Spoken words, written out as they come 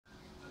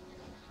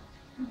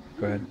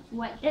Go ahead.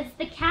 What does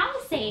the cow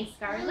say,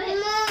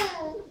 Scarlett?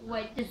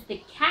 What does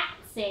the cat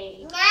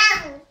say?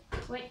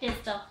 What does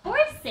the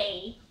horse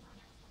say?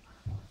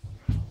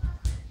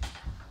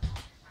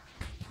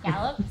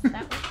 Gallops,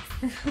 that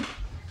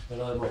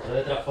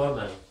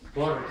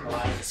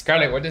works.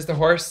 Scarlett, what does the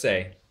horse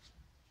say?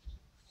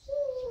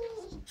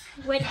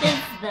 What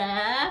does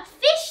the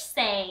fish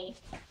say?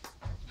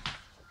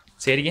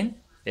 Say it again.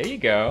 There you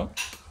go.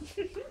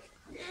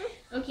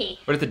 Okay.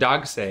 What does the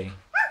dog say?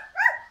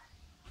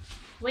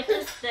 What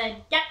does the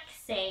duck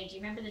say? Do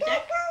you remember the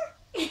duck?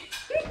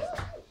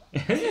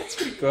 That's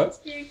pretty close.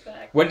 Very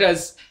quick. What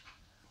does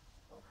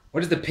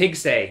the pig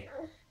say?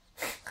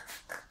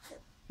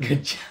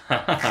 Good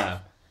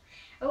job.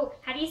 Oh,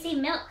 how do you say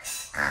milk?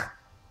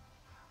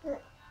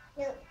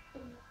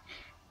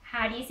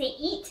 How do you say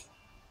eat?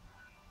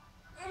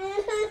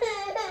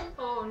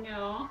 Oh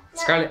no.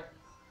 Scarlett.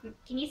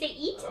 Can you say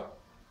eat?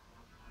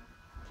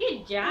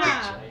 Good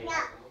job.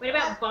 What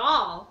about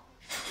ball?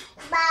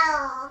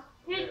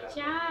 Good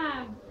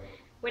job.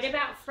 What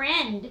about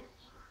friend?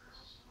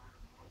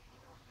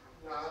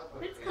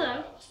 That's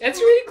close. That's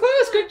really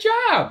close. Good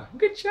job.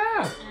 Good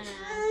job.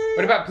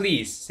 What about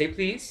please? Say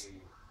please.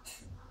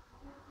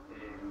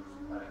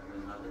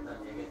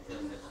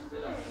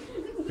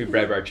 We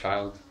bred our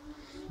child.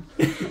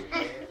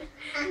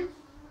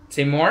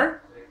 Say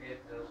more.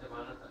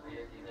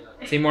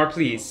 Say more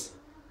please.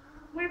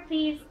 More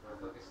please.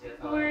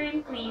 More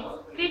and please.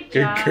 Good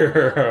Good job.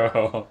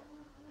 girl.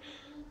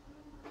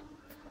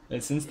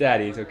 And since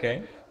daddy's,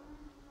 okay?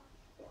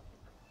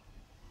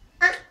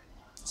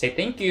 Say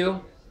thank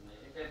you.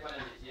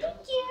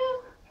 Thank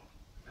you.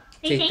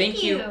 Say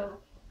thank you.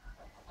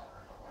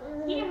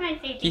 You know how to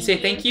say thank you. Can you say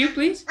thank you,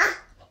 please?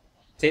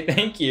 Say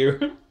thank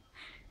you.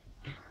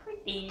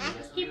 Please.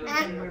 Keep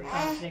making more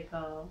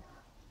popsicle.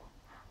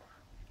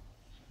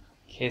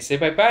 Okay, say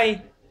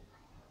bye-bye.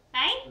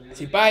 Bye.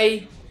 Say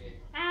bye.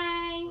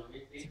 Bye.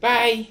 Say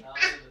bye.